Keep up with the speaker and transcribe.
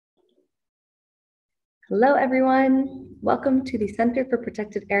Hello, everyone. Welcome to the Center for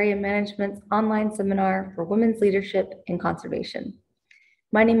Protected Area Management's online seminar for women's leadership in conservation.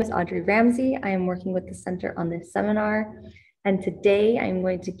 My name is Audrey Ramsey. I am working with the center on this seminar, and today I'm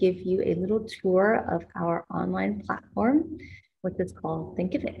going to give you a little tour of our online platform, which is called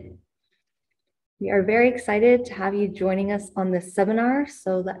Thinkific. We are very excited to have you joining us on this seminar,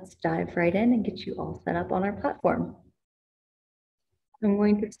 so let's dive right in and get you all set up on our platform. I'm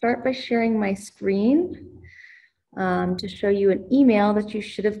going to start by sharing my screen to show you an email that you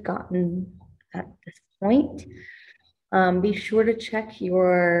should have gotten at this point. Be sure to check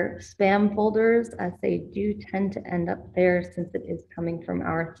your spam folders, as they do tend to end up there since it is coming from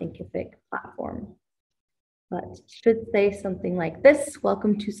our Thinkific platform. But it should say something like this: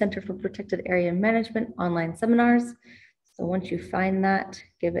 Welcome to Center for Protected Area Management online seminars. So once you find that,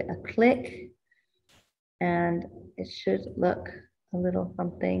 give it a click and it should look a little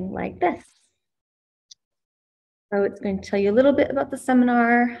something like this. So it's going to tell you a little bit about the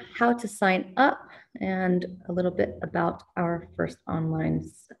seminar, how to sign up, and a little bit about our first online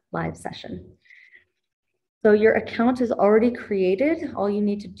live session. So your account is already created. All you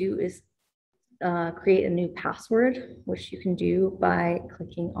need to do is create a new password, which you can do by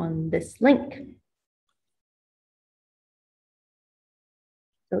clicking on this link.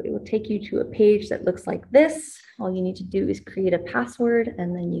 So it will take you to a page that looks like this. All you need to do is create a password,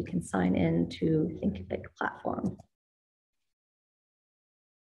 and then you can sign in to Thinkific platform.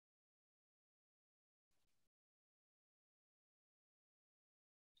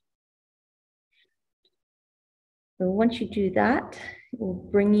 So once you do that, it will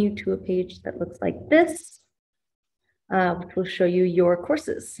bring you to a page that looks like this, which will show you your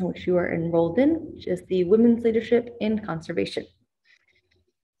courses, which you are enrolled in, which is the Women's Leadership in Conservation.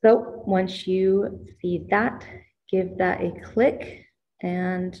 So once you see that, give that a click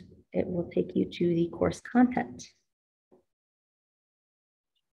and it will take you to the course content.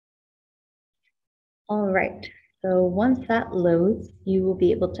 All right, so once that loads, you will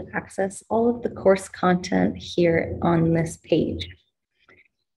be able to access all of the course content here on this page.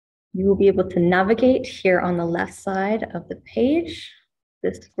 You will be able to navigate here on the left side of the page.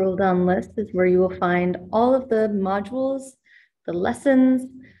 This scroll down list is where you will find all of the modules, the lessons,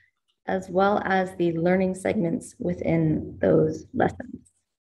 as well as the learning segments within those lessons.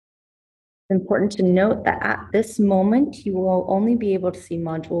 It's important to note that at this moment, you will only be able to see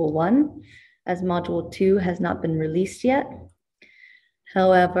Module 1, as Module 2 has not been released yet.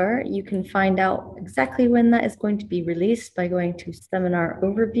 However, you can find out exactly when that is going to be released by going to Seminar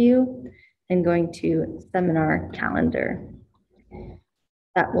Overview and going to Seminar Calendar.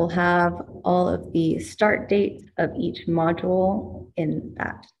 That will have all of the start dates of each module in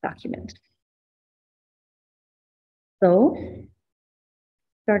that document. So,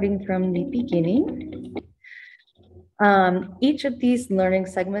 starting from the beginning, each of these learning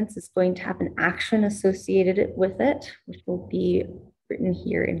segments is going to have an action associated with it, which will be written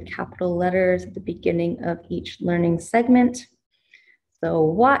here in capital letters at the beginning of each learning segment. So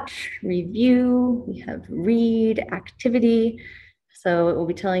watch, review, we have read, activity. So it will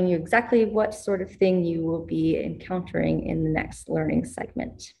be telling you exactly what sort of thing you will be encountering in the next learning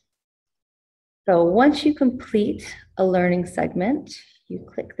segment. So once you complete a learning segment, you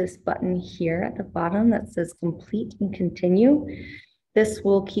click this button here at the bottom that says complete and continue. This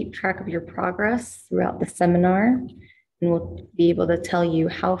will keep track of your progress throughout the seminar and will be able to tell you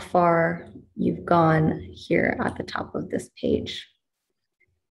how far you've gone here at the top of this page.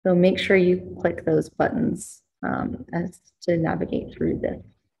 So make sure you click those buttons as to navigate through this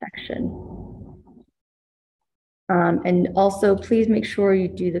section. And also please make sure you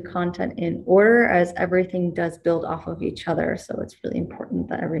do the content in order, as everything does build off of each other. So it's really important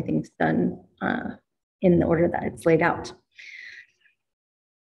that everything's done in the order that it's laid out.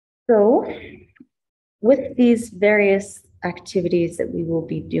 So with these various activities that we will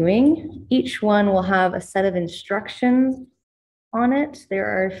be doing, each one will have a set of instructions on it. There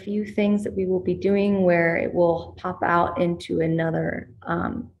are a few things that we will be doing where it will pop out into another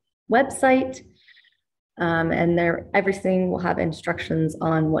website, and everything will have instructions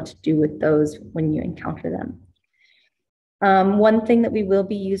on what to do with those when you encounter them. One thing that we will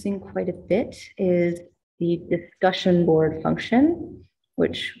be using quite a bit is the discussion board function,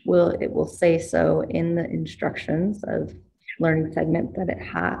 which will say so in the instructions of learning segment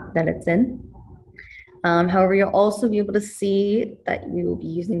that it's in. However, you'll also be able to see that we will be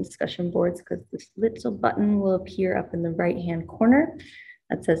using discussion boards because this little button will appear up in the right-hand corner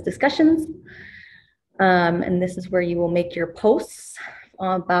that says discussions. And this is where you will make your posts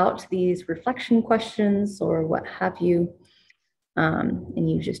about these reflection questions or what have you. And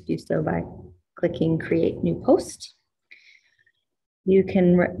you just do so by clicking Create New Post. You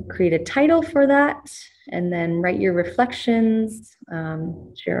can create a title for that and then write your reflections,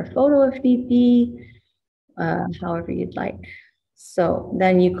 share a photo if need be, however you'd like. So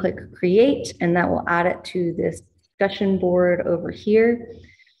then you click Create, and that will add it to this discussion board over here.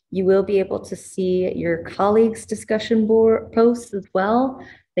 You will be able to see your colleagues' discussion board posts as well.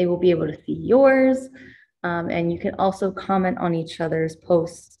 They will be able to see yours. And you can also comment on each other's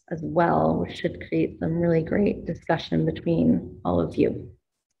posts as well, which should create some really great discussion between all of you.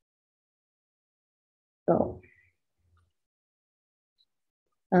 So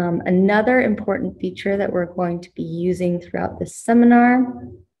another important feature that we're going to be using throughout this seminar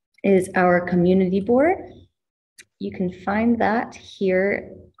is our community board. You can find that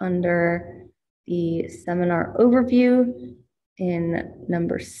here under the seminar overview in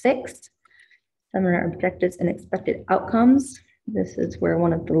number 6. Seminar objectives and expected outcomes. This is where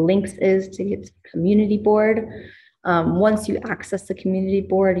one of the links is to get to the community board. Once you access the community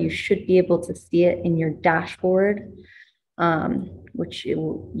board, you should be able to see it in your dashboard, which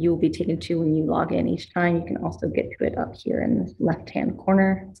you'll be taken to when you log in each time. You can also get to it up here in the left-hand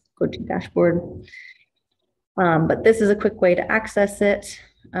corner. Go to dashboard. But this is a quick way to access it.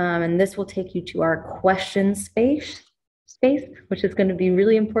 And this will take you to our question space, which is going to be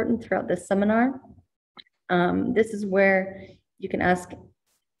really important throughout this seminar. This is where you can ask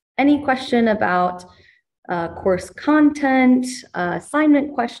any question about course content,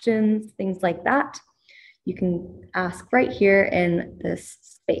 assignment questions, things like that. You can ask right here in this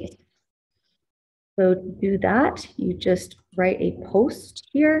space. So to do that, you just write a post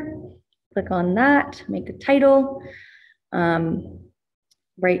here, click on that, make a title,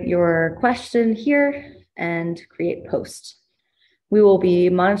 write your question here, and create post. We will be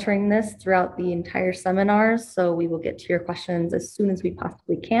monitoring this throughout the entire seminar, so we will get to your questions as soon as we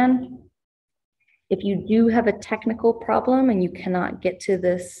possibly can. If you do have a technical problem and you cannot get to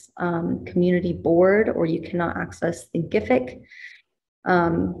this community board, or you cannot access Thinkific,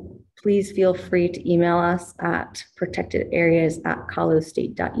 please feel free to email us at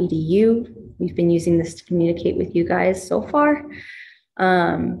protectedareas@colostate.edu. We've been using this to communicate with you guys so far,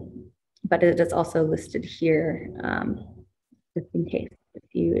 but it is also listed here just in case if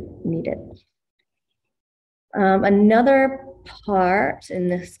you need it. Another part in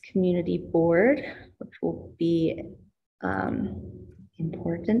this community board, which will be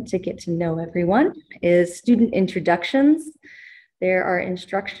important to get to know everyone, is student introductions. There are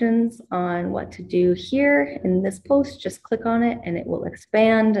instructions on what to do here in this post. Just click on it and it will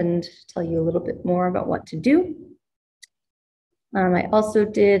expand and tell you a little bit more about what to do. I also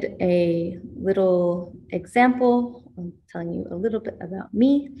did a little example telling you a little bit about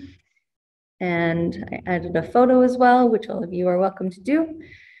me. And I added a photo as well, which all of you are welcome to do.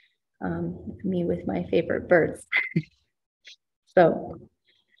 Me with my favorite birds. So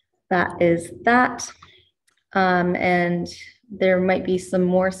that is that. And there might be some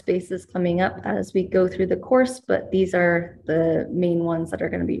more spaces coming up as we go through the course, but these are the main ones that are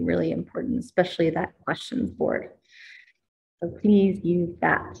going to be really important, especially that questions board. So please use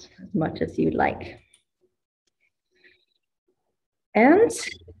that as much as you'd like. And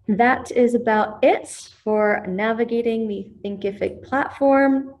that is about it for navigating the Thinkific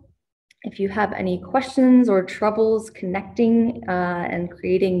platform. If you have any questions or troubles connecting and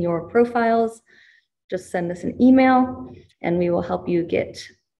creating your profiles, just send us an email and we will help you get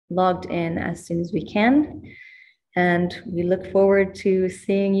logged in as soon as we can. And we look forward to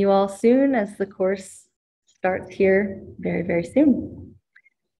seeing you all soon as the course starts here very, very soon.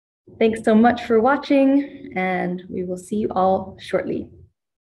 Thanks so much for watching, and we will see you all shortly.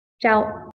 Ciao.